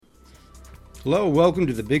Hello, welcome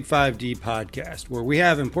to the Big 5D podcast, where we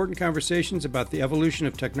have important conversations about the evolution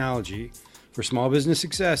of technology for small business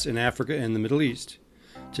success in Africa and the Middle East.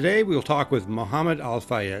 Today, we will talk with Mohamed Al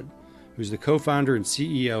Fayed, who's the co-founder and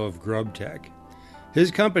CEO of GrubTech.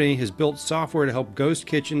 His company has built software to help ghost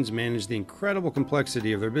kitchens manage the incredible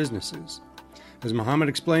complexity of their businesses. As Mohamed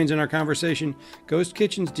explains in our conversation, ghost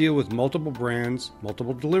kitchens deal with multiple brands,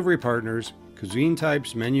 multiple delivery partners, cuisine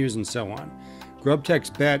types, menus, and so on. GrubTech's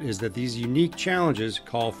bet is that these unique challenges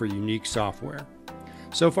call for unique software.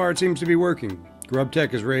 So far, it seems to be working. GrubTech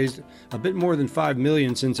has raised a bit more than $5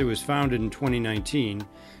 million since it was founded in 2019,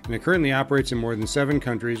 and it currently operates in more than 7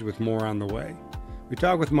 countries with more on the way. We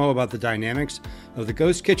talk with Mo about the dynamics of the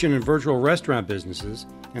ghost kitchen and virtual restaurant businesses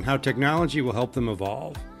and how technology will help them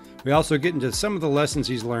evolve. We also get into some of the lessons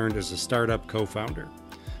he's learned as a startup co-founder.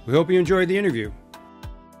 We hope you enjoyed the interview.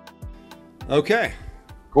 Okay.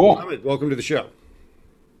 Cool. Mohamed, welcome to the show.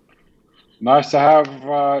 Nice to have,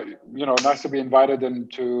 nice to be invited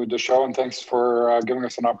into the show, and thanks for giving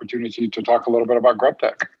us an opportunity to talk a little bit about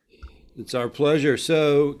GrubTech. It's our pleasure.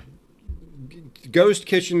 So, ghost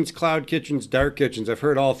kitchens, cloud kitchens, dark kitchens. I've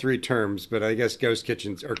heard all three terms, but I guess ghost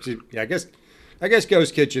kitchens, I guess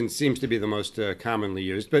ghost kitchens seems to be the most commonly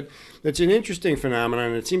used. But it's an interesting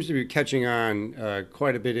phenomenon. It seems to be catching on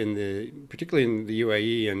quite a bit particularly in the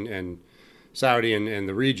UAE and Saudi and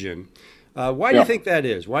the region. Why do you think that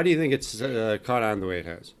is? Why do you think it's caught on the way it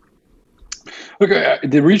has? Okay,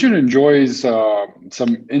 the region enjoys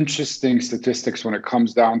some interesting statistics when it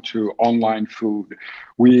comes down to online food.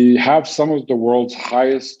 We have some of the world's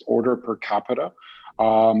highest order per capita.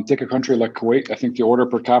 Take a country like Kuwait. I think the order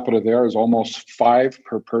per capita there is almost 5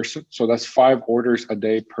 per person. So that's 5 orders a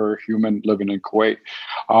day per human living in Kuwait.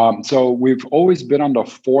 So we've always been on the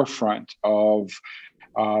forefront of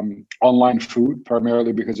online food,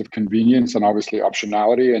 primarily because of convenience and obviously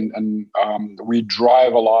optionality, and we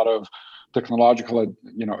drive a lot of technological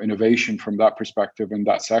innovation from that perspective in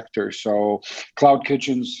that sector. So cloud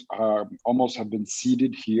kitchens almost have been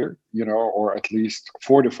seeded here, or at least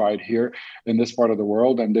fortified here in this part of the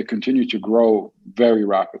world, and they continue to grow very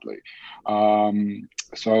rapidly.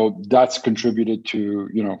 So that's contributed to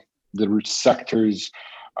the sector's,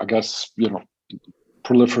 I guess,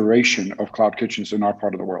 proliferation of cloud kitchens in our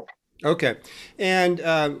part of the world. Okay. And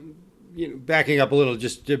backing up a little,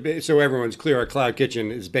 just so everyone's clear, a cloud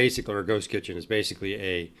kitchen is basically, or a ghost kitchen is basically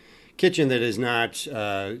a kitchen that is not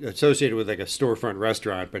associated with like a storefront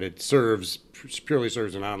restaurant, but it purely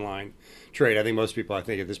serves an online trade. I think most people, at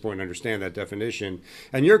this point, understand that definition.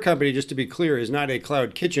 And your company, just to be clear, is not a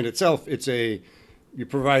cloud kitchen itself. You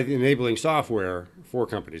provide enabling software for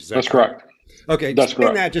companies. That's correct. Okay.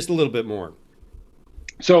 Explain that just a little bit more.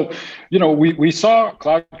 So, we saw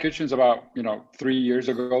cloud kitchens about, 3 years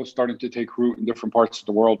ago starting to take root in different parts of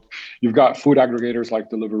the world. You've got food aggregators like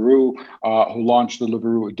Deliveroo, who launched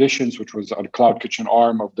Deliveroo Editions, which was a cloud kitchen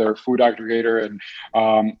arm of their food aggregator. And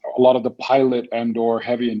a lot of the pilot and or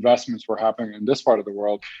heavy investments were happening in this part of the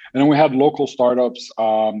world. And then we had local startups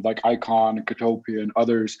like Icon, Katopia, and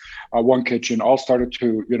others, One Kitchen, all started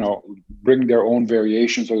to, bring their own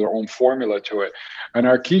variations or their own formula to it. And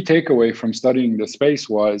our key takeaway from studying the space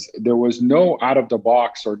was there was no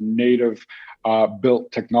out-of-the-box or native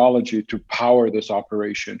built technology to power this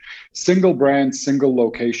operation. Single brand, single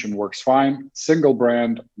location works fine. Single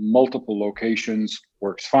brand, multiple locations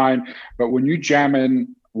works fine. But when you jam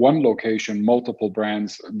in one location, multiple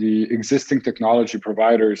brands, the existing technology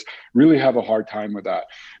providers really have a hard time with that.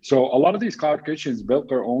 So a lot of these cloud kitchens built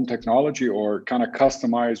their own technology or kind of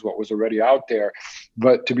customized what was already out there.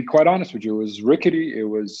 But to be quite honest with you, it was rickety. It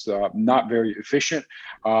was not very efficient,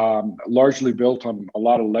 largely built on a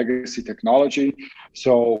lot of legacy technology.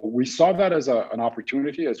 So we saw that as an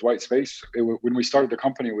opportunity, as white space. When we started the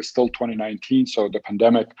company, it was still 2019. So the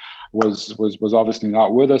pandemic was obviously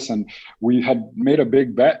not with us. And we had made a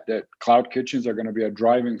big bet that cloud kitchens are going to be a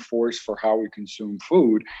driving force for how we consume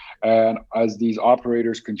food. And as these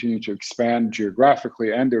operators continue to expand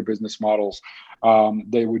geographically and their business models,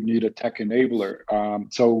 they would need a tech enabler.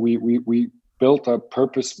 So we built a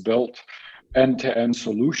purpose-built end-to-end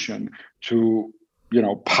solution to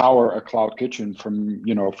power a cloud kitchen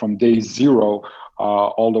from day zero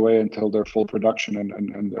all the way until their full production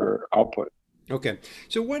and their output. Okay.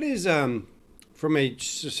 So what is from a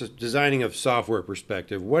designing of software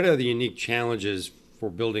perspective, what are the unique challenges for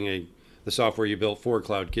building the software you built for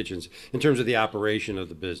cloud kitchens in terms of the operation of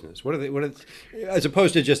the business? What are as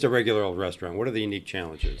opposed to just a regular old restaurant? What are the unique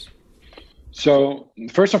challenges? So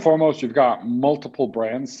first and foremost, you've got multiple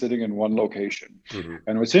brands sitting in one location. Mm-hmm.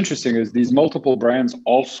 And what's interesting is these multiple brands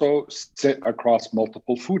also sit across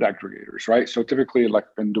multiple food aggregators, right? So typically like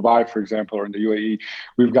in Dubai, for example, or in the UAE,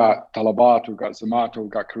 we've got Talabat, we've got Zomato,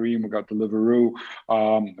 we've got Careem, we've got Deliveroo.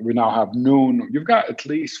 We now have Noon. You've got at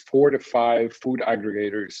least 4 to 5 food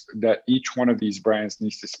aggregators that each one of these brands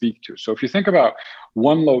needs to speak to. So if you think about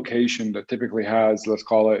one location that typically has, let's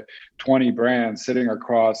call it 20 brands sitting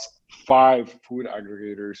across 5 food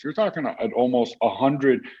aggregators, you're talking at almost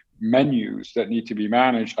 100 menus that need to be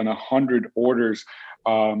managed and 100 orders,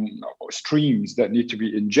 um, streams that need to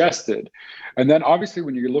be ingested. And then obviously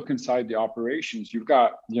when you look inside the operations, you've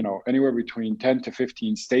got, anywhere between 10 to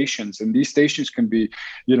 15 stations. And these stations can be,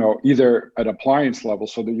 either at appliance level,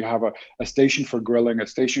 so that you have a station for grilling, a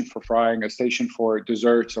station for frying, a station for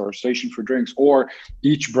desserts, or a station for drinks, or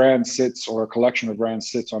each brand sits, or a collection of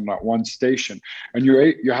brands sits on that one station. And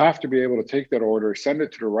you have to be able to take that order, send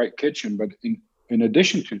it to the right kitchen, but in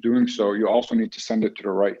addition to doing so, you also need to send it to the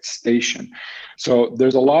right station. So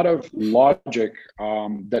there's a lot of logic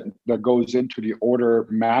that goes into the order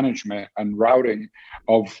management and routing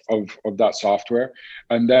of that software.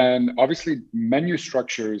 And then obviously menu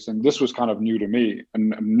structures, and this was kind of new to me,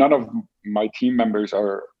 and none of my team members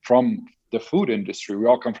are from the food industry. We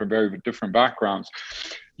all come from very different backgrounds.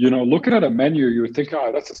 Looking at a menu, you would think,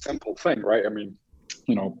 oh, that's a simple thing, right? I mean,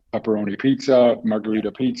 pepperoni pizza,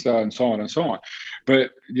 margarita pizza, and so on and so on.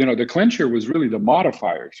 But, the clincher was really the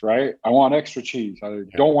modifiers, right? I want extra cheese. I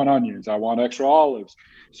don't want onions. I want extra olives.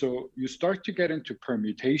 So you start to get into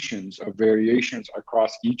permutations of variations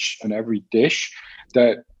across each and every dish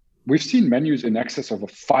that we've seen menus in excess of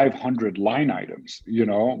 500 line items,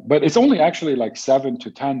 but it's only actually like 7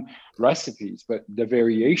 to 10 recipes, but the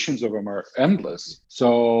variations of them are endless.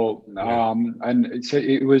 So, and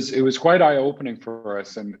it was quite eye opening for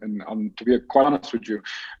us. And to be quite honest with you,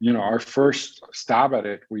 our first stab at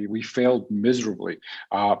it, we failed miserably,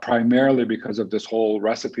 primarily because of this whole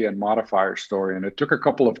recipe and modifier story. And it took a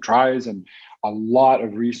couple of tries and a lot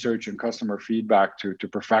of research and customer feedback to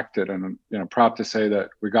perfect it. And, proud to say that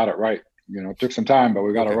we got it right. It took some time, but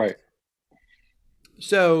we got it right.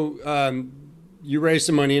 So you raised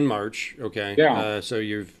some money in March. Okay. Yeah. So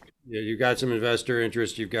you've got some investor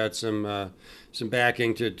interest. You've got some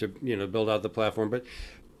backing to build out the platform. But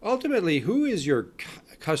ultimately, who is your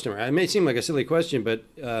customer? It may seem like a silly question, but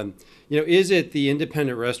is it the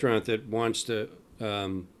independent restaurant that wants to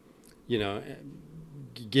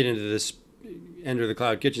get into this, enter the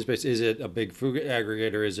cloud kitchen space? Is it a big food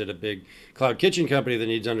aggregator? Is it a big cloud kitchen company that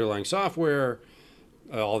needs underlying software?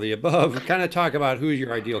 All the above? Kind of talk about who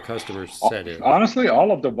your ideal customer set is. Honestly,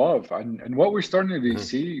 all of the above. And what we're starting to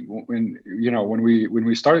see when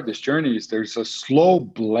we started this journey is there's a slow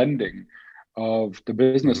blending of the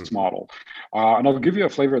business model. And I'll give you a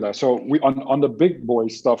flavor of that. So we on the big boy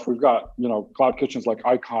stuff, we've got, cloud kitchens like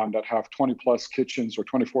Icon that have 20 plus kitchens or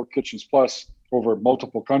 24 kitchens plus over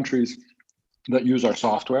multiple countries that use our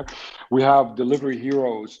software. We have Delivery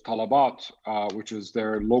Heroes, Talabat, which is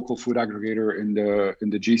their local food aggregator in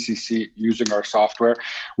the GCC, using our software.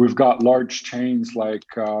 We've got large chains like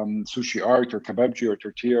Sushi Art or Kebabji or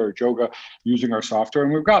Tortilla or Joga using our software,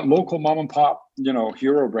 and we've got local mom and pop,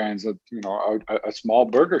 hero brands that a small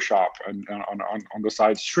burger shop on the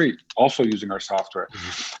side street also using our software.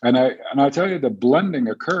 And I tell you, the blending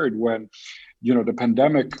occurred when the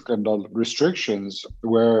pandemic and the restrictions,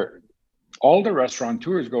 where all the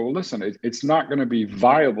restaurateurs go, well, listen, it's not going to be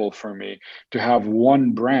viable for me to have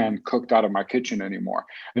one brand cooked out of my kitchen anymore.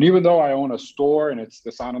 And even though I own a store and it's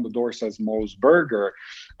the sign on the door says Mo's Burger,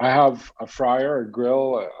 I have a fryer, a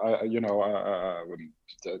grill,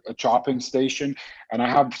 a chopping station, and I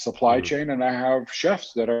have supply chain, and I have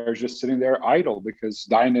chefs that are just sitting there idle because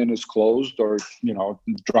dine-in is closed, or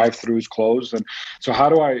drive-through is closed. And so how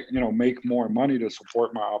do I make more money to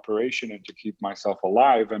support my operation and to keep myself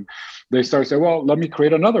alive? And they start to say, well, let me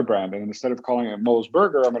create another brand, and instead of calling it Mo's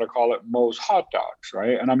Burger, I'm going to call it Mo's Hot Dogs,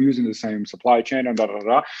 right? And I'm using the same supply chain and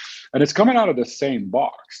and it's coming out of the same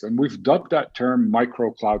box. And we've dubbed that term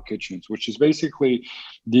micro cloud kitchens, which is basically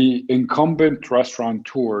the incumbent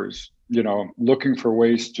restaurateurs, looking for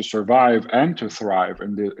ways to survive and to thrive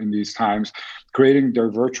in these times, creating their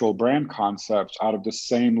virtual brand concepts out of the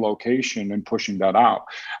same location and pushing that out.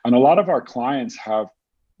 And a lot of our clients have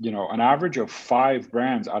an average of 5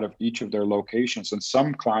 brands out of each of their locations. And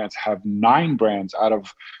some clients have 9 brands out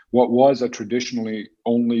of what was a traditionally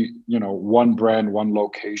only, one brand, one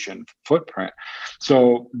location footprint.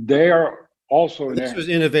 So they are also Well, in this there. was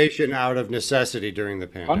innovation out of necessity during the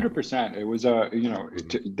pandemic. 100%. It was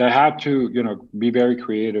they had to, be very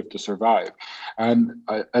creative to survive. And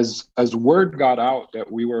as word got out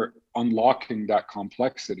that we were unlocking that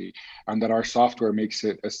complexity and that our software makes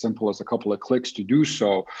it as simple as a couple of clicks to do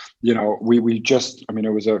so, we just, I mean,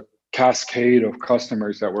 it was a cascade of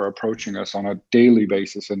customers that were approaching us on a daily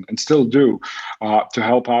basis and still do to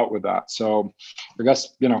help out with that. So I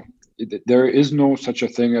guess, there is no such a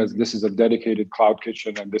thing as this is a dedicated cloud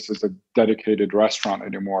kitchen and this is a dedicated restaurant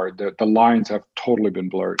anymore. The lines have totally been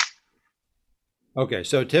blurred. Okay,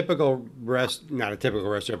 so not a typical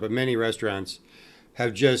restaurant, but many restaurants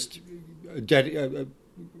have just dedicated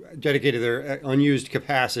their unused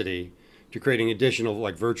capacity to creating additional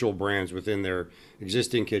like virtual brands within their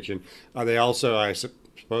existing kitchen. Are they also, I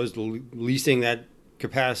suppose, leasing that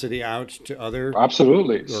capacity out to other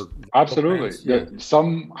Absolutely. or Absolutely. brands? Yeah,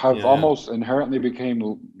 Some have yeah. almost inherently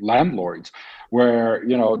became landlords where,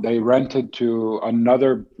 they rented to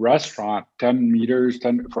another restaurant 10 meters,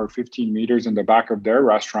 10 for 15 meters in the back of their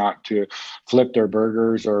restaurant to flip their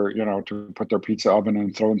burgers or, to put their pizza oven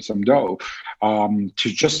and throw in some dough, to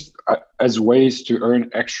just as ways to earn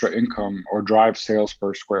extra income or drive sales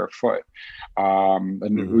per square foot.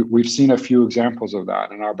 And we've seen a few examples of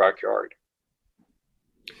that in our backyard.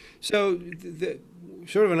 So,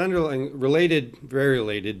 sort of an underlying very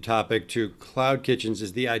related topic to cloud kitchens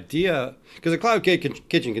is the idea, because a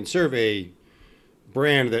kitchen can serve a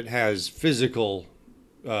brand that has physical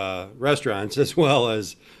restaurants as well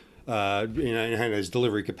as and has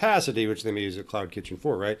delivery capacity, which they may use a cloud kitchen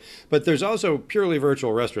for, right? But there's also purely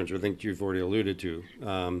virtual restaurants, which I think you've already alluded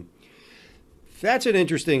to. That's an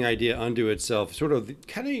interesting idea unto itself. Sort of,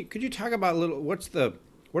 could you talk about a little?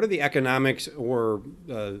 What are the economics or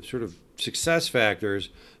sort of success factors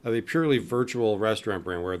of a purely virtual restaurant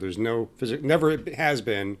brand where there's never has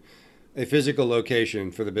been a physical location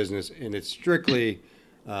for the business, and it's strictly,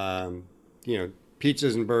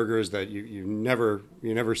 pizzas and burgers that you never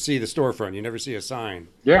see the storefront, you never see a sign,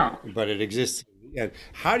 Yeah. but it exists. Yeah.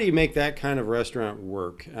 How do you make that kind of restaurant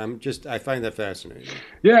work? I find that fascinating.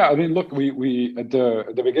 Yeah, I mean, look, we at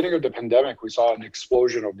the beginning of the pandemic, we saw an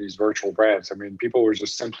explosion of these virtual brands. I mean, people were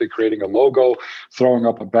just simply creating a logo, throwing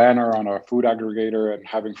up a banner on a food aggregator, and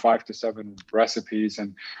having 5 to 7 recipes,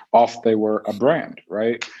 and off they were a brand,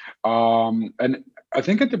 right? And I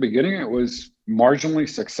think at the beginning it was marginally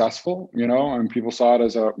successful, and people saw it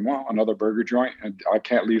as another burger joint, and I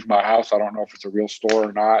can't leave my house. I don't know if it's a real store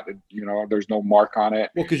or not. There's no mark on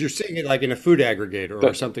it. Well, because you're seeing it like in a food aggregator or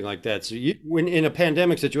That something like that. So when in a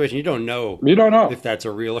pandemic situation, you don't know you don't know. if that's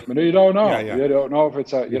a real. You don't know. Yeah, yeah. You don't know if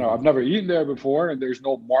it's Mhm. I've never eaten there before, and there's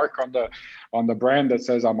no mark on the brand that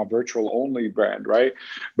says I'm a virtual only brand, right?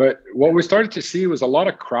 But what we started to see was a lot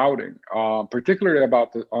of crowding, particularly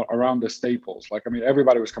around the staples. Like, I mean,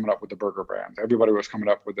 everybody was coming up with the burger brands. Everybody was coming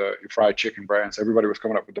up with the fried chicken brands. Everybody was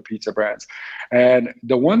coming up with the pizza brands. And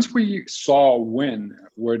the ones we saw win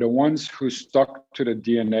were the ones who stuck to the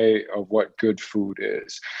DNA of what good food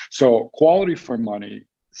is. So quality for money,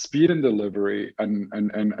 speed and delivery,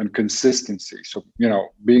 and consistency. So,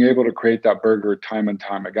 being able to create that burger time and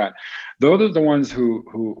time again. Those are the ones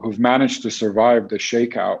who've managed to survive the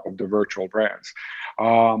shakeout of the virtual brands.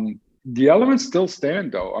 The elements still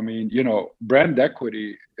stand though. I mean, brand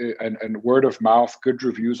equity and word of mouth, good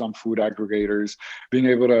reviews on food aggregators, being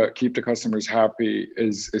able to keep the customers happy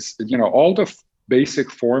is all the basic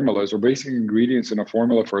formulas or basic ingredients in a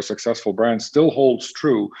formula for a successful brand still holds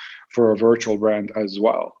true for a virtual brand as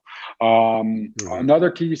well. Another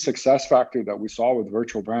key success factor that we saw with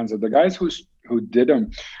virtual brands are the guys who did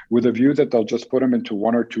them with a view that they'll just put them into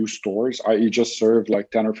 1 or 2 stores, i.e., just serve like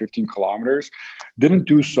 10 or 15 kilometers, didn't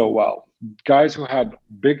do so well. Guys who had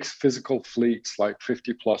big physical fleets, like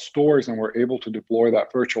 50 plus stores, and were able to deploy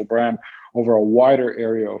that virtual brand over a wider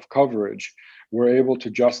area of coverage, were able to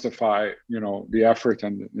justify, the effort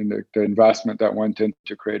and the investment that went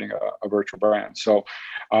into creating a virtual brand. So,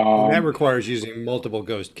 And that requires using multiple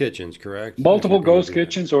ghost kitchens, correct? If multiple you're going to ghost do that.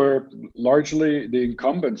 kitchens, or largely the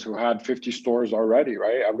incumbents who had 50 stores already,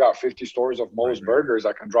 right? I've got 50 stores of Right, Moe's right. burgers.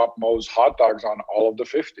 I can drop Moe's hot dogs on all of the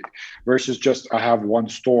 50 versus just I have one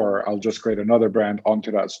store. I'll just create another brand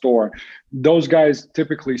onto that store. Those guys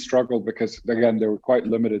typically struggled because, again, they were quite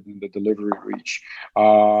limited in the delivery reach.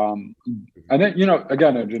 And then,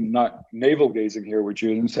 again, I'm not navel gazing here with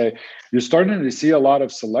you and say you're starting to see a lot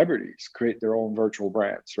of celebrities create their own virtual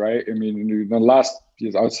brands, right? I mean, in the last,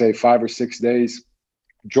 I would say 5 or 6 days,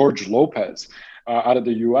 George Lopez out of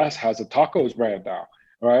the US has a tacos brand now.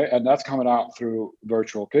 right? And that's coming out through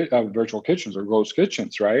virtual kitchens or ghost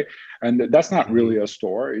kitchens, right? And that's not really a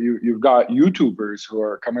store. You've got YouTubers who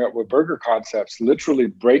are coming up with burger concepts, literally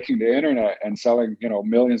breaking the internet and selling,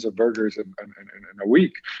 millions of burgers in a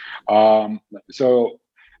week. So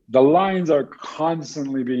the lines are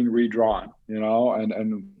constantly being redrawn,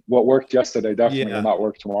 and what worked yesterday definitely will Yeah. not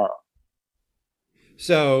work tomorrow.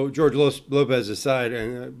 So George Lopez aside,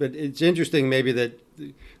 but it's interesting maybe that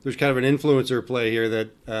there's kind of an influencer play here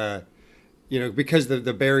that because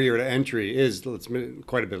the barrier to entry is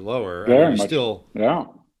quite a bit lower. I mean, Very you much. still, Yeah.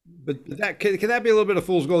 but that can that be a little bit of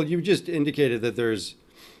fool's gold? You just indicated that there's,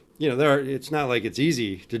 it's not like it's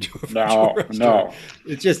easy to do a virtual No, restaurant. no.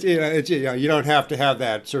 It's just, you don't have to have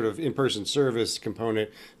that sort of in-person service component.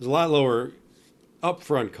 There's a lot lower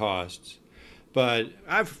upfront costs. But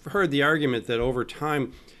I've heard the argument that over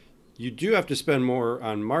time, you do have to spend more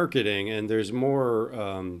on marketing, and there's more,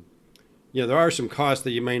 there are some costs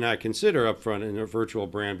that you may not consider upfront in a virtual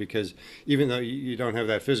brand because even though you don't have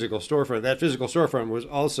that physical storefront was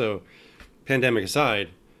also, pandemic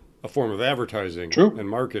aside, a form of advertising True. and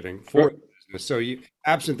marketing for True. the business. So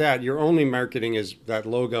absent that, your only marketing is that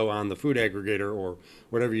logo on the food aggregator or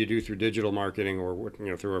whatever you do through digital marketing or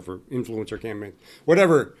through a influencer campaign,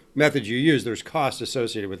 whatever method you use. There's costs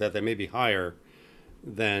associated with that may be higher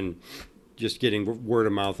than just getting word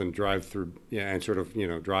of mouth and drive through, and sort of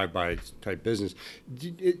drive by type business.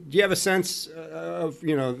 Do you have a sense of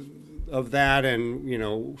that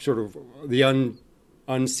and sort of the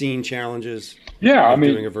unseen challenges Yeah, I of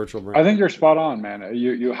doing mean, a virtual I brand? think you're spot on, man.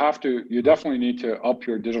 You definitely need to up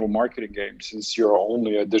your digital marketing game since you're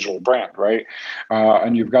only a digital brand, right?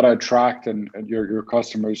 And you've got to attract and your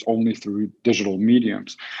customers only through digital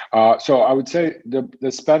mediums. So I would say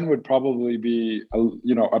the spend would probably be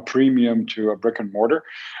a premium to a brick and mortar.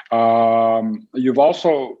 You've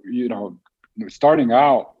also, starting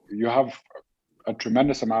out, you have a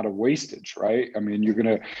tremendous amount of wastage, right? I mean, you're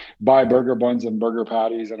going to buy burger buns and burger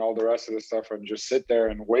patties and all the rest of the stuff and just sit there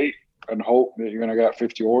and wait and hope that you're going to get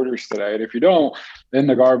 50 orders today. And if you don't, in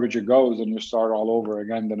the garbage it goes and you start all over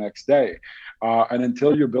again the next day. And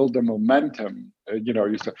until you build the momentum,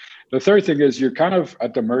 the third thing is you're kind of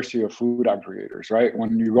at the mercy of food aggregators, right?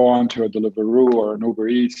 When you go onto a Deliveroo or an Uber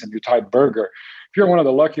Eats and you type burger, if you're one of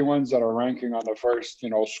the lucky ones that are ranking on the first,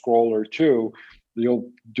 scroll or two,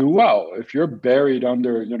 you'll do well. If you're buried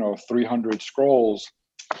under 300 scrolls,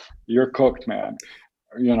 you're cooked, man.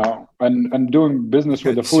 And doing business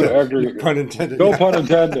with the food So, aggregator, pun intended. no Yeah. pun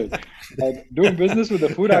intended. Doing business with the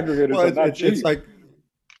food Yeah. aggregators Well, are not it's cheap. like,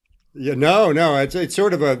 yeah, no, it's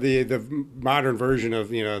sort of the modern version of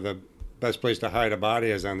the best place to hide a body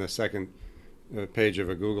is on the second page of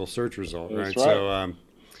a Google search result, That's right? right.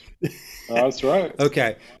 So, That's right.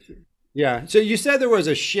 okay, yeah. So you said there was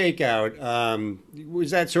a shakeout.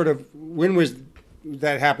 Was that sort of when was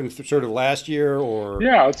that happened? Sort of last year or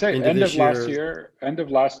Yeah, I would say into end of this last year? year. End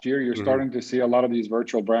of last year, you're Hmm. starting to see a lot of these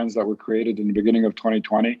virtual brands that were created in the beginning of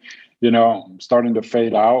 2020, starting to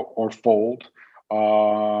fade out or fold,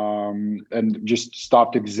 and just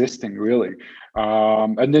stopped existing really.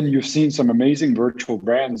 And then you've seen some amazing virtual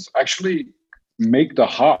brands actually make the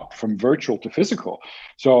hop from virtual to physical.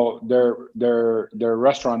 So their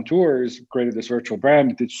restaurateurs created this virtual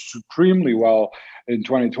brand, did supremely well in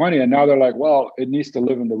 2020, and now they're like, well, it needs to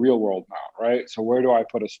live in the real world now, right? So where do I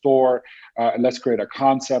put a store? Let's create a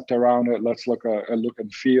concept around it. Let's look at look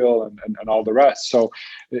and feel and all the rest. So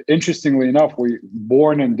interestingly enough, we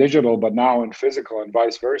born in digital, but now in physical, and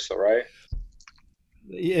vice versa, right?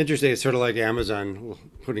 Interesting. It's sort of like Amazon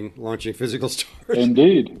launching physical stores.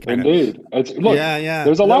 Indeed, Kind of. indeed. It's look, Yeah, yeah.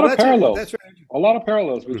 there's a No, lot of that's right. parallels, That's right. a lot of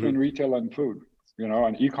parallels Hmm. between retail and food,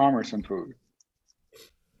 and e-commerce and food.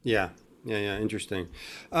 Yeah, yeah. Interesting.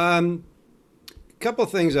 Um, Couple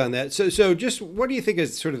things on that. So just what do you think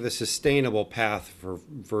is sort of the sustainable path for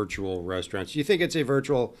virtual restaurants? Do you think it's a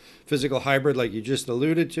virtual physical hybrid like you just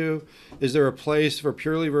alluded to? Is there a place for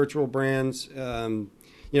purely virtual brands?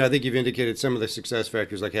 I think you've indicated some of the success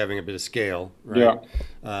factors like having a bit of scale, Yeah.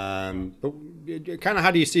 right? But kind of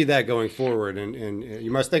how do you see that going forward? And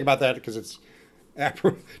you must think about that because it's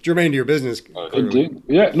germane to your business, clearly. Indeed.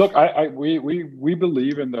 Yeah. Look, we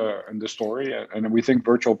believe in the story, and we think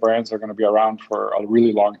virtual brands are going to be around for a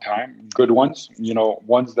really long time. Good ones,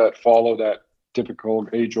 ones that follow that typical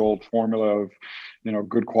age-old formula of,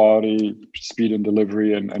 good quality, speed and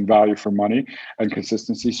delivery, and value for money and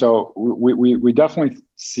consistency. So we definitely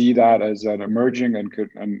see that as an emerging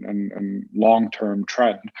and long-term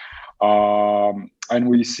trend. And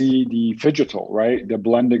we see the phygital, right? The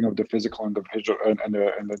blending of the physical and the digital and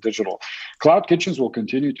the digital. Cloud kitchens will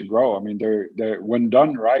continue to grow. I mean, they're when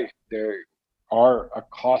done right, they are a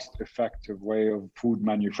cost-effective way of food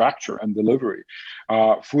manufacture and delivery.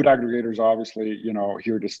 Food aggregators are obviously,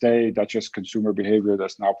 here to stay. That's just consumer behavior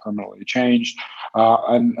that's now permanently changed.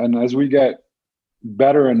 And as we get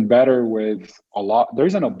better and better with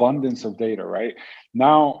there's an abundance of data, right?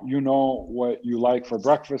 Now you know what you like for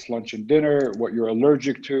breakfast, lunch, and dinner, what you're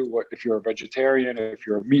allergic to, what if you're a vegetarian, if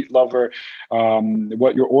you're a meat lover,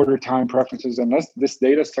 what your order time preferences. And as this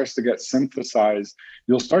data starts to get synthesized,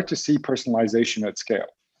 you'll start to see personalization at scale,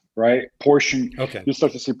 right? Okay. You'll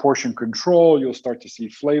start to see portion control, you'll start to see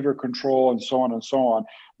flavor control, and so on and so on.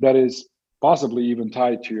 That is possibly even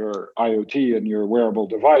tied to your IoT and your wearable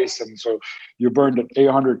device. And so you burned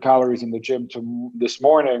 800 calories in the gym this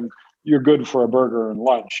morning, you're good for a burger and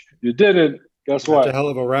lunch. You didn't, guess what? That's a hell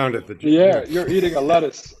of a round at the gym. Yeah, you're eating a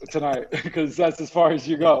lettuce tonight because that's as far as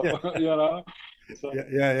you go, So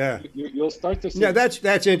yeah. you'll start to see. Yeah,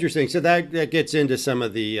 that's interesting. So that gets into some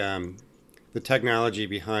of the technology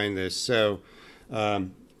behind this. So, I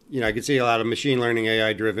can see a lot of machine learning,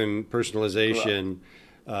 AI-driven personalization.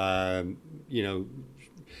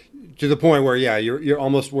 To the point where, you're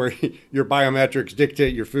almost where your biometrics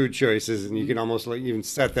dictate your food choices, and you can almost even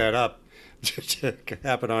set that up to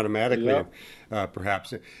happen automatically,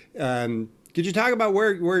 perhaps. Could you talk about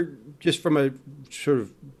where, just from a sort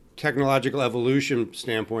of technological evolution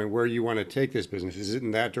standpoint, where you want to take this business? Is it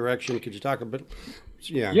in that direction? Could you talk a bit?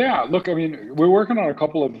 Yeah, look, we're working on a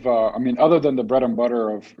couple of, other than the bread and butter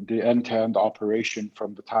of the end-to-end operation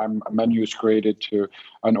from the time a menu is created to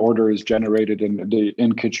an order is generated in the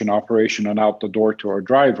in-kitchen operation and out the door to our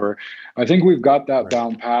driver. I think we've got that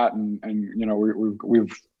down pat, and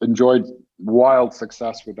we've enjoyed wild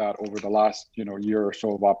success with that over the last year or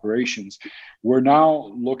so of operations. We're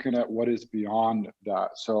now looking at what is beyond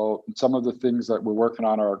that. So some of the things that we're working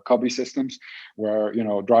on are cubby systems, where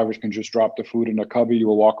drivers can just drop the food in a cubby. You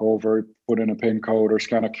will walk over, put in a PIN code or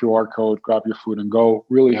scan a QR code, grab your food and go.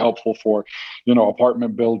 Really helpful for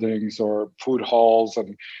apartment buildings or food halls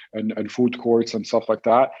and food courts and stuff like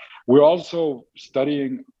that. We're also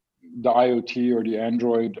studying the IoT or the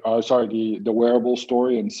Android, the wearable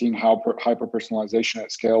story, and seeing how hyper personalization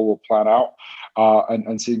at scale will plan out,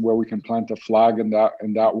 and seeing where we can plant a flag in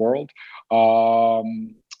that world.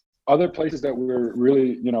 Other places that we're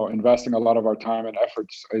really, investing a lot of our time and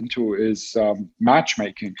efforts into is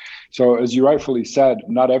matchmaking. So as you rightfully said,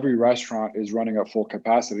 not every restaurant is running at full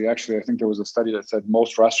capacity. Actually, I think there was a study that said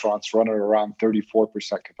most restaurants run at around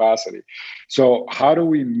 34% capacity. So how do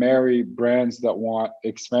we marry brands that want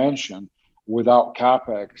expansion without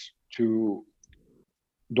CapEx to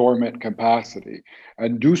dormant capacity,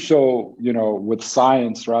 and do so with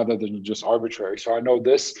science rather than just arbitrary? So I know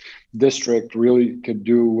this district really could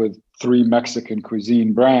do with 3 Mexican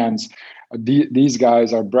cuisine brands. These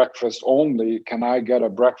guys are breakfast only. Can I get a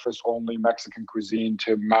breakfast only Mexican cuisine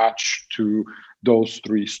to match to those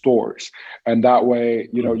 3 stores? And that way,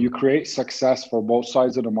 you create success for both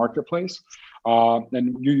sides of the marketplace.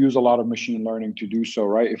 And you use a lot of machine learning to do so,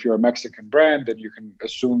 right? If you're a Mexican brand, then you can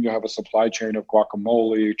assume you have a supply chain of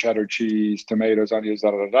guacamole, cheddar cheese, tomatoes, onions,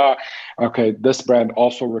 Okay, this brand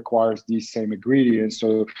also requires these same ingredients.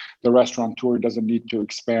 So the restaurateur doesn't need to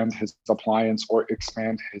expand his appliance or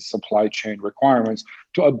expand his supply chain requirements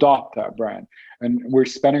to adopt that brand. And we're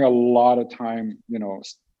spending a lot of time,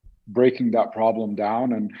 breaking that problem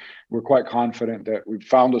down, and we're quite confident that we've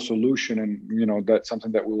found a solution, and that's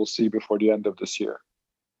something that we will see before the end of this year.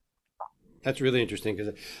 That's really interesting,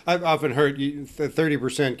 because I've often heard the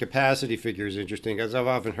 30% capacity figure is interesting, because I've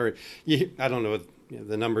often heard, I don't know,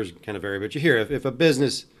 the numbers kind of vary, but you hear if a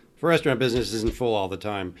restaurant business isn't full all the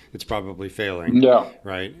time, it's probably failing. Yeah.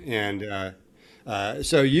 Right. And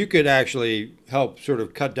so you could actually help sort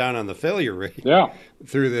of cut down on the failure rate. Yeah.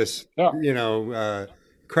 Through this,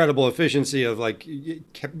 incredible efficiency of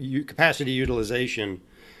capacity utilization,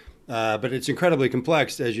 but it's incredibly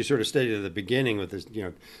complex, as you sort of stated at the beginning, with this,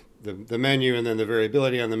 the menu, and then the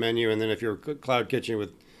variability on the menu, and then if you're a cloud kitchen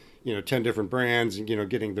with 10 different brands, and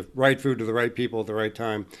getting the right food to the right people at the right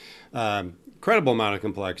time, incredible amount of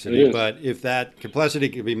complexity. But if that complexity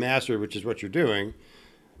can be mastered, which is what you're doing,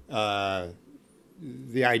 the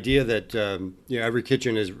idea that every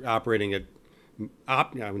kitchen is operating at I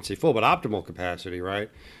wouldn't say full, but optimal capacity, right?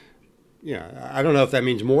 Yeah, I don't know if that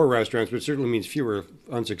means more restaurants, but it certainly means fewer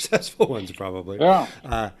unsuccessful ones, probably.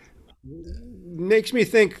 Yeah. Makes me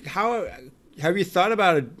think, how have you thought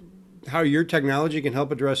about how your technology can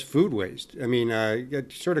help address food waste? I mean,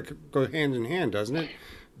 it sort of goes hand in hand, doesn't it?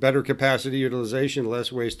 Better capacity utilization,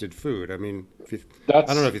 less wasted food. I mean, I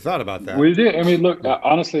don't know if you thought about that. We did. I mean, look,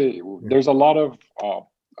 honestly, there's a lot of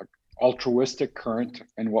altruistic current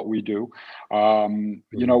in what we do. When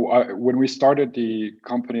we started the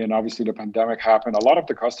company and obviously the pandemic happened, a lot of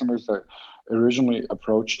the customers that originally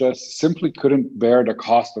approached us simply couldn't bear the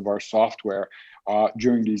cost of our software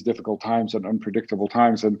during these difficult times and unpredictable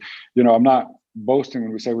times. And, I'm not boasting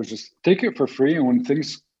when we say we just take it for free. And when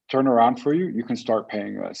things turn around for you, you can start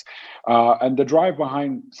paying us. And the drive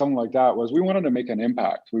behind something like that was we wanted to make an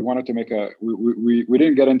impact. We wanted to make we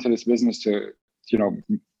didn't get into this business to,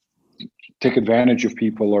 take advantage of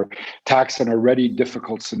people or tax an already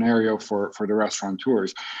difficult scenario for the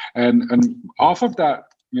restaurateurs. And off of that,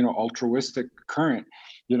 altruistic current,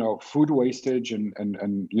 food wastage and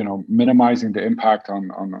minimizing the impact on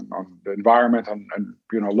the environment and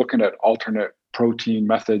looking at alternate protein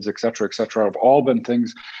methods, et cetera, have all been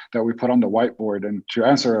things that we put on the whiteboard. And to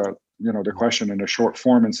answer the question in a short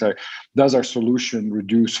form and say, does our solution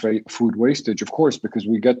reduce food wastage? Of course, because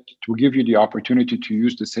we give you the opportunity to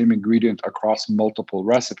use the same ingredient across multiple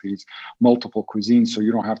recipes, multiple cuisines, so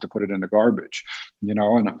you don't have to put it in the garbage,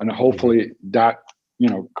 and hopefully that,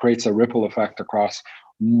 creates a ripple effect across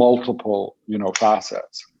multiple,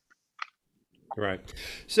 facets. Right.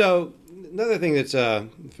 So another thing that's I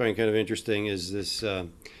find kind of interesting is this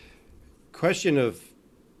question of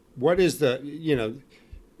what is the,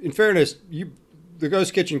 in fairness, the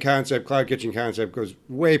ghost kitchen concept, cloud kitchen concept goes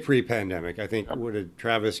way pre-pandemic. I think what did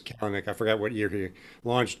Travis Kalanick, I forgot what year he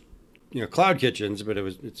launched, cloud kitchens, but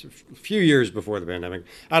it's a few years before the pandemic.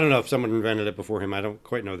 I don't know if someone invented it before him. I don't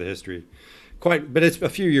quite know the history, but it's a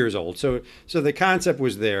few years old. So the concept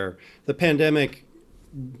was there. The pandemic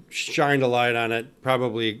shined a light on it,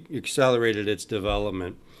 probably accelerated its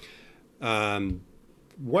development.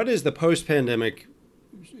 What is the post-pandemic?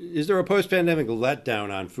 Is there a post-pandemic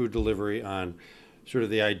letdown on food delivery, on sort of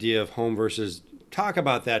the idea of home versus? Talk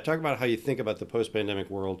about that. Talk about how you think about the post-pandemic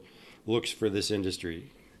world looks for this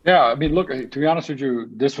industry. Yeah, I mean, look, to be honest with you,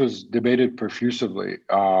 this was debated profusively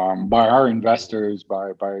by our investors,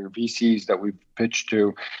 by VCs that we've pitched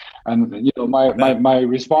to. And, my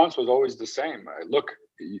response was always the same.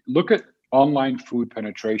 Look at online food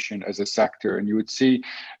penetration as a sector, and you would see,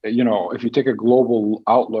 if you take a global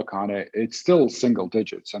outlook on it, it's still single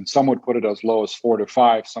digits, and some would put it as low as 4 to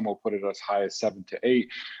 5, some will put it as high as 7 to 8,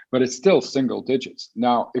 but it's still single digits.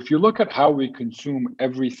 Now, if you look at how we consume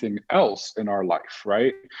everything else in our life,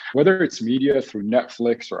 right, whether it's media through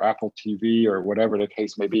Netflix or Apple TV or whatever the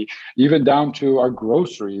case may be, even down to our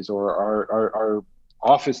groceries or our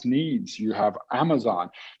office needs, you have Amazon.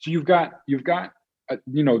 So you've got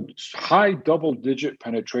high double-digit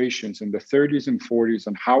penetrations in the 30s and 40s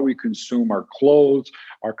on how we consume our clothes,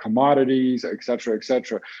 our commodities, et cetera, et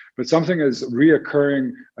cetera. But something as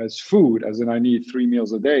reoccurring as food, as in I need 3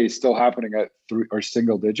 meals a day, is still happening at 3 or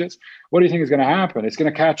single digits. What do you think is going to happen? It's going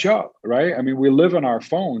to catch up, right? I mean, we live on our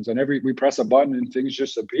phones, and we press a button and things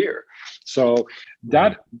just appear. So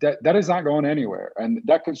that is not going anywhere. And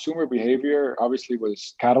that consumer behavior obviously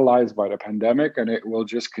was catalyzed by the pandemic, and it will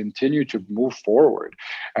just continue to move forward.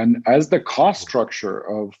 And as the cost structure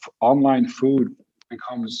of online food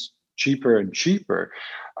becomes cheaper and cheaper,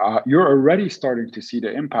 you're already starting to see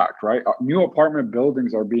the impact, right? New apartment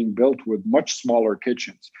buildings are being built with much smaller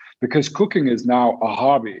kitchens because cooking is now a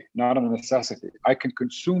hobby, not a necessity. I can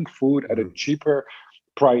consume food at a cheaper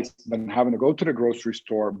price than having to go to the grocery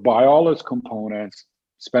store, buy all its components,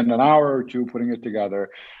 spend an hour or two putting it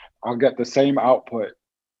together. I'll get the same output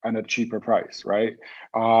and a cheaper price, right?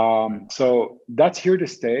 So that's here to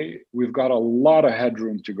stay. We've got a lot of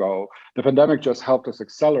headroom to go. The pandemic just helped us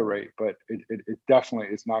accelerate, but it definitely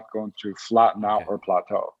is not going to flatten out or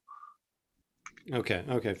plateau.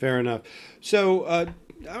 Okay, fair enough. So I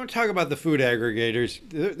want to talk about the food aggregators.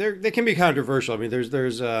 They can be controversial. I mean,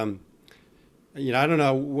 there's I don't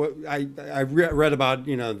know what I read about,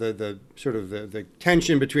 the sort of the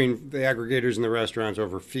tension between the aggregators and the restaurants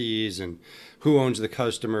over fees and who owns the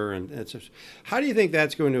customer. And how do you think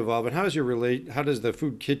that's going to evolve? And how does the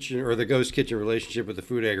food kitchen or the ghost kitchen relationship with the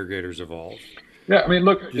food aggregators evolve? Yeah, I mean,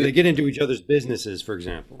 look, do they get into each other's businesses, for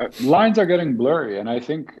example? Lines are getting blurry. And I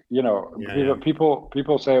think,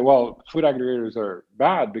 people say, well, food aggregators are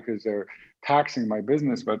bad because they're taxing my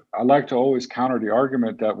business. But I like to always counter the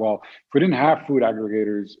argument that, well, if we didn't have food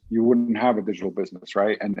aggregators, you wouldn't have a digital business,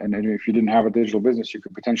 right? And if you didn't have a digital business, you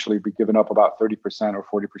could potentially be giving up about 30%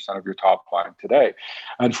 or 40% of your top line today.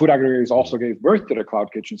 And food aggregators also gave birth to the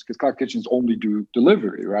cloud kitchens because cloud kitchens only do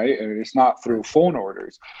delivery, right? And it's not through phone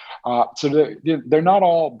orders. So they're not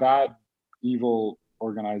all bad, evil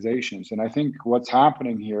organizations. And I think what's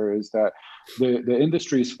happening here is that the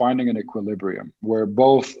industry is finding an equilibrium where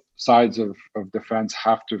both sides of the fence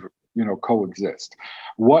have to coexist.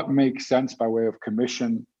 What makes sense by way of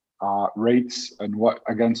commission rates and what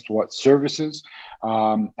against what services,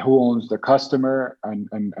 who owns the customer,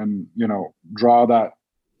 and draw that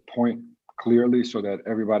point clearly so that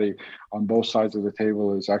everybody on both sides of the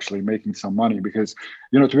table is actually making some money. Because,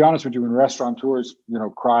 to be honest with you, when restaurateurs,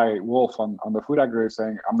 cry wolf on the food aggregators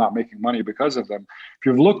saying, I'm not making money because of them. If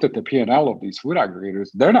you've looked at the P&L of these food aggregators,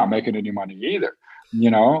 they're not making any money either,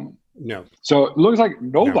 No. So it looks like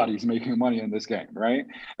nobody's making money in this game, right?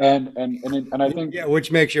 And I think, Yeah,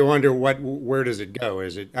 which makes you wonder where does it go?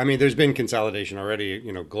 Is it? I mean, there's been consolidation already,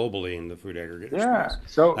 globally in the food aggregator yeah. space.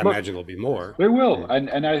 So I look, imagine there'll be more. they will,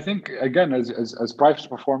 Yeah. and I think again, as price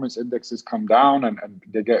performance indexes come down and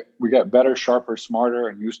we get better, sharper, smarter,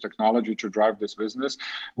 and use technology to drive this business,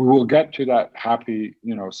 we will get to that happy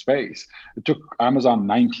space. It took Amazon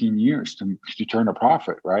 19 years to turn a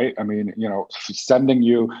profit, right? I mean, sending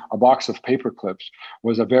you a box of paper clips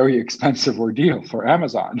was a very expensive ordeal for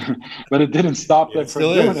Amazon, but it didn't stop Yeah, them it from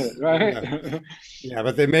still doing it, is. Yeah. right? Yeah,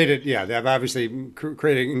 but they made it. Yeah, they've obviously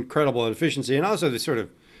created incredible efficiency, and also the sort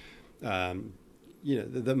of,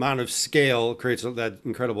 the amount of scale creates that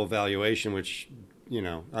incredible valuation, which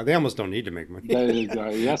they almost don't need to make money.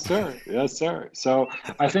 Yes, sir. Yes, sir. So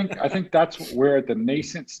I think that's we're at the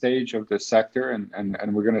nascent stage of this sector, and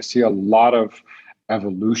we're going to see a lot of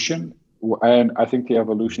evolution. And I think the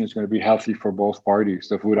evolution is going to be healthy for both parties,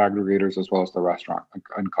 the food aggregators as well as the restaurant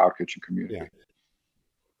and cloud kitchen community.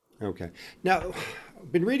 Yeah. Okay. Now,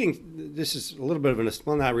 I've been reading. This is a little bit of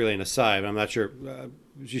well, not really an aside. I'm not sure.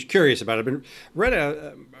 Just curious about it. I've been read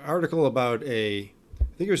an article about I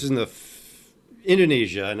think it was in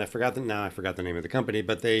Indonesia, and I forgot the name of the company,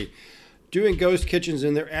 but they doing ghost kitchens,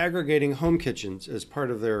 and they're aggregating home kitchens as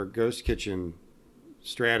part of their ghost kitchen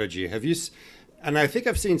strategy. Have you? And I think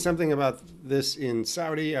I've seen something about this in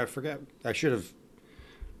Saudi. I forgot. I should have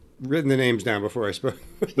written the names down before I spoke.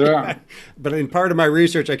 Yeah. But in part of my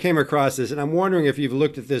research, I came across this, and I'm wondering if you've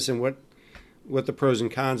looked at this and what the pros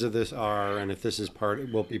and cons of this are, and if this is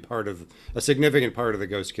will be part of a significant part of the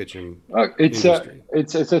ghost kitchen industry.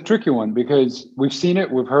 It's a tricky one because we've seen it,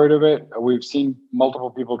 we've heard of it, we've seen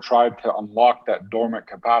multiple people try to unlock that dormant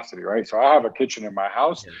capacity, right? So I have a kitchen in my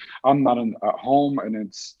house, I'm not at home, and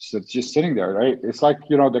it's just sitting there, right? It's like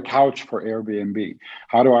the couch for Airbnb.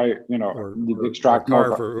 How do I extract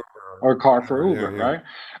more? Or car for Uber, right?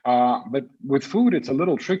 But with food, it's a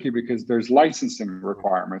little tricky because there's licensing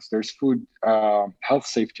requirements, there's food health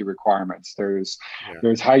safety requirements, there's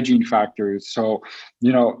hygiene factors. So,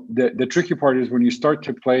 the tricky part is when you start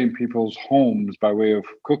to play in people's homes by way of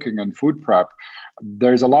cooking and food prep,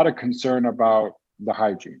 there's a lot of concern about the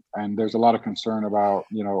hygiene, and there's a lot of concern about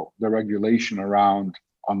the regulation around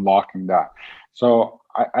unlocking that. So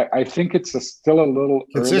I think it's still a little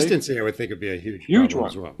consistency. early. I would think would be a huge problem one,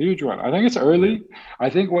 as well. Huge one. I think it's early. I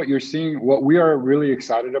think what you're seeing, what we are really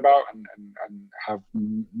excited about, and have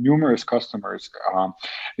numerous customers,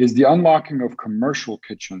 is the unlocking of commercial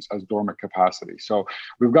kitchens as dormant capacity. So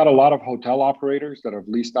we've got a lot of hotel operators that have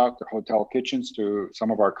leased out their hotel kitchens to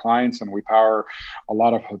some of our clients, and we power a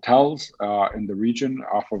lot of hotels in the region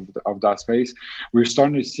off of that space. We're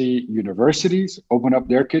starting to see universities open up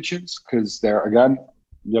their kitchens because they're, again,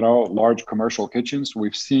 large commercial kitchens.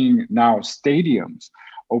 We've seen now stadiums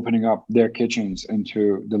opening up their kitchens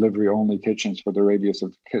into delivery-only kitchens for the radius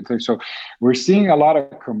of the kitchen. So we're seeing a lot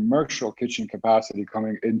of commercial kitchen capacity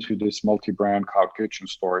coming into this multi-brand cloud kitchen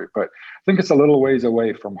story. But I think it's a little ways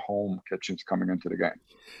away from home kitchens coming into the game.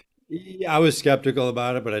 Yeah, I was skeptical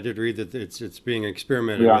about it, but I did read that it's being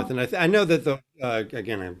experimented with, and I know that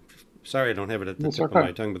again, I'm sorry I don't have it at the tip of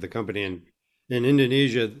my tongue, but the company in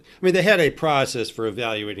Indonesia, I mean, they had a process for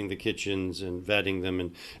evaluating the kitchens and vetting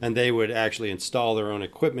them, and they would actually install their own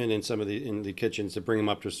equipment in in the kitchens to bring them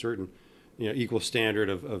up to a certain, equal standard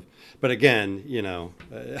of. But again,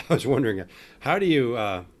 I was wondering, how do you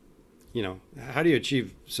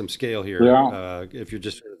achieve some scale here if you're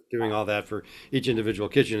just doing all that for each individual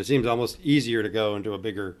kitchen? It seems almost easier to go into a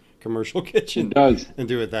bigger commercial kitchen and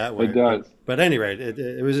do it that way. It does. But anyway,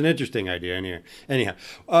 it was an interesting idea.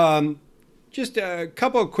 Anyhow. Just a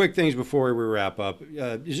couple of quick things before we wrap up.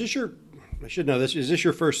 Is this I should know this, is this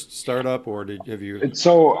your first startup, or have you?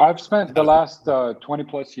 So I've spent the last 20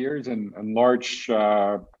 plus years in large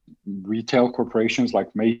retail corporations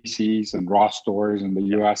like Macy's and Ross stores in the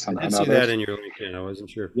US and others. I did see that in your LinkedIn. I wasn't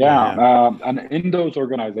sure. And in those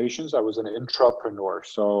organizations, I was an intrapreneur.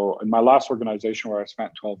 So in my last organization where I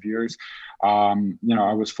spent 12 years, I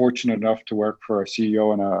was fortunate enough to work for a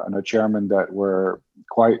CEO and a chairman that were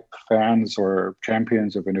quite fans or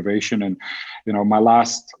champions of innovation. And, my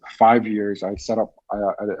last 5 years, I set up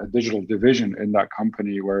a digital division in that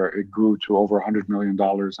company where it grew to over $100 million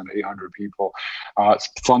and 800 people. It's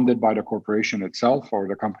funded by the corporation itself or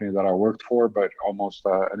the company that I worked for, but almost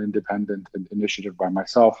an independent initiative by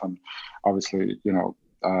myself. And obviously,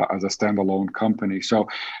 as a standalone company. So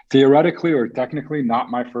theoretically or technically,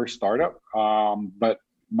 not my first startup, but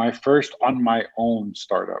my first on my own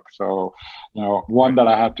startup. So, one that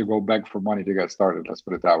I had to go beg for money to get started. Let's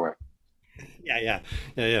put it that way.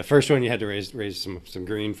 Yeah. First one you had to raise some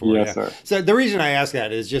green for. Yes, yeah. sir. So the reason I ask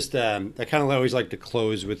that is just I kind of always like to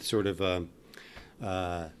close with sort of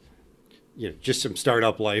just some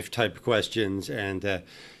startup life type questions, and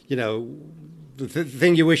the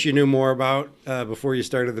thing you wish you knew more about before you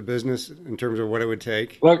started the business in terms of what it would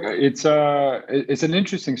take. Look, it's an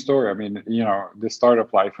interesting story. I mean, the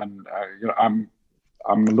startup life, and I'm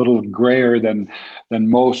a little grayer than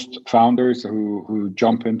most founders who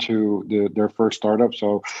jump into their first startup.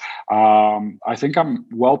 So I think I'm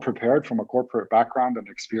well prepared from a corporate background and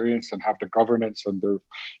experience, and have the governance and the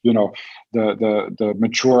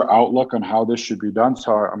mature outlook on how this should be done.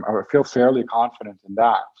 So I feel fairly confident in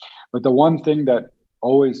that. But the one thing that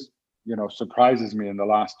always surprises me in the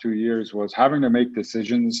last 2 years was having to make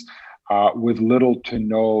decisions with little to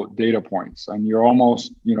no data points, and you're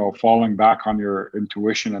almost falling back on your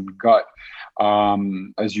intuition and gut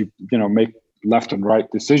as you make left and right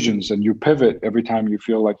decisions, and you pivot every time you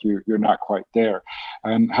feel like you're not quite there.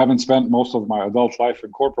 And having spent most of my adult life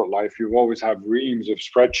in corporate life, you always have reams of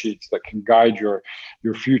spreadsheets that can guide your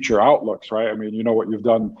future outlooks, right? I mean, what you've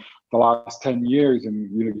done the last 10 years, and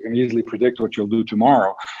you can easily predict what you'll do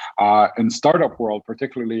tomorrow. In startup world,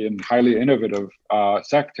 particularly in highly innovative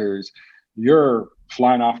sectors, you're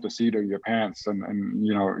flying off the seat of your pants, and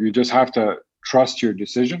you just have to trust your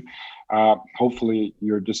decision. Hopefully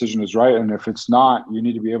your decision is right, and if it's not, you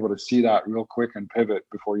need to be able to see that real quick and pivot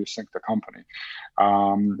before you sink the company.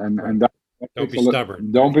 And that, don't be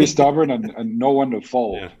stubborn. Don't be stubborn, and know when to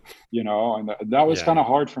fold. Yeah. And that was kind of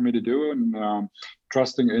hard for me to do. And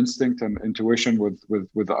trusting instinct and intuition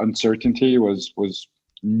with uncertainty was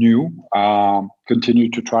new. Continue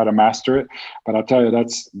to try to master it, but I'll tell you,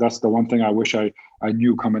 that's the one thing I wish I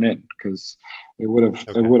knew coming in, because it would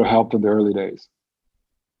have helped in the early days.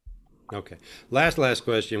 Okay. Last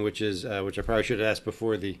question, which I probably should have asked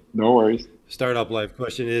before the no worries startup life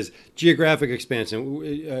question, is geographic expansion.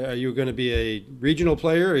 Are you going to be a regional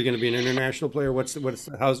player? Are you going to be an international player?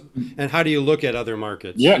 And how do you look at other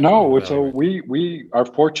markets? Yeah, no. So we are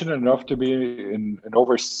fortunate enough to be in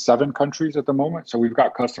over 7 countries at the moment. So we've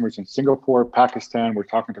got customers in Singapore, Pakistan. We're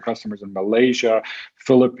talking to customers in Malaysia,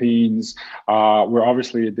 Philippines. We're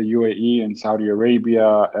obviously at the UAE and Saudi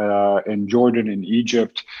Arabia, in Jordan, in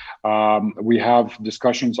Egypt. We have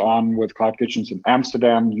discussions on with cloud kitchens in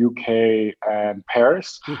Amsterdam, UK, and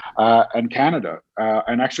Paris, and Canada.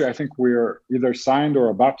 And actually, I think we're either signed or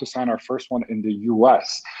about to sign our first one in the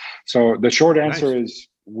US. So the short answer is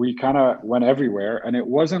we kind of went everywhere, and it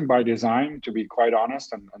wasn't by design, to be quite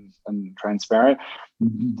honest and transparent.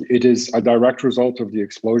 It is a direct result of the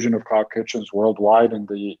explosion of cloud kitchens worldwide and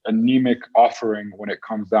the anemic offering when it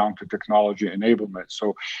comes down to technology enablement.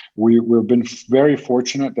 So we've been very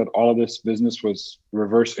fortunate that all of this business was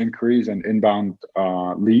reverse inquiries and inbound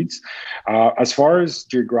leads. As far as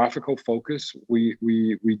geographical focus, we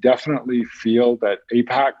definitely feel that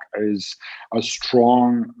APAC is a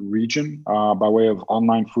strong region by way of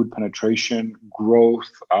online food penetration, growth,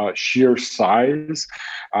 sheer size.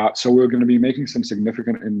 So we're going to be making some significant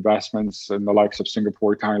investments in the likes of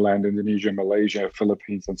Singapore, Thailand, Indonesia, Malaysia,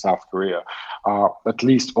 Philippines, and South Korea, at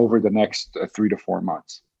least over the next 3 to 4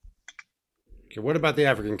 months. Okay, what about the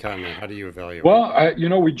African continent? How do you evaluate? Well,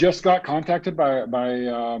 we just got contacted by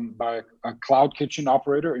a cloud kitchen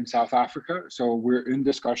operator in South Africa, so we're in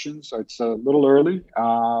discussions. It's a little early.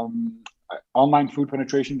 Online food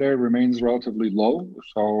penetration there remains relatively low,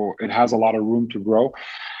 so it has a lot of room to grow.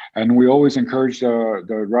 And we always encourage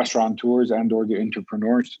the restaurateurs and or the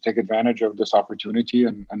entrepreneurs to take advantage of this opportunity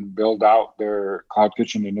and build out their cloud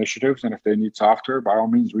kitchen initiatives. And if they need software, by all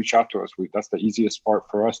means, reach out to us. That's the easiest part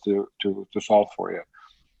for us to solve for you.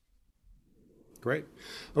 Great.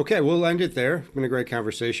 Okay, we'll end it there. It's been a great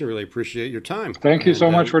conversation. Really appreciate your time. Thank you so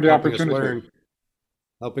much for the opportunity.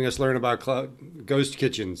 Helping us learn about ghost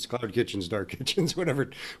kitchens, cloud kitchens, dark kitchens,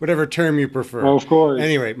 whatever term you prefer. Well, of course.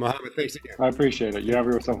 Anyway, Mohamed, thanks again. I appreciate it. You have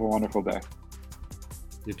yourself a wonderful day.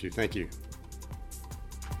 You too. Thank you.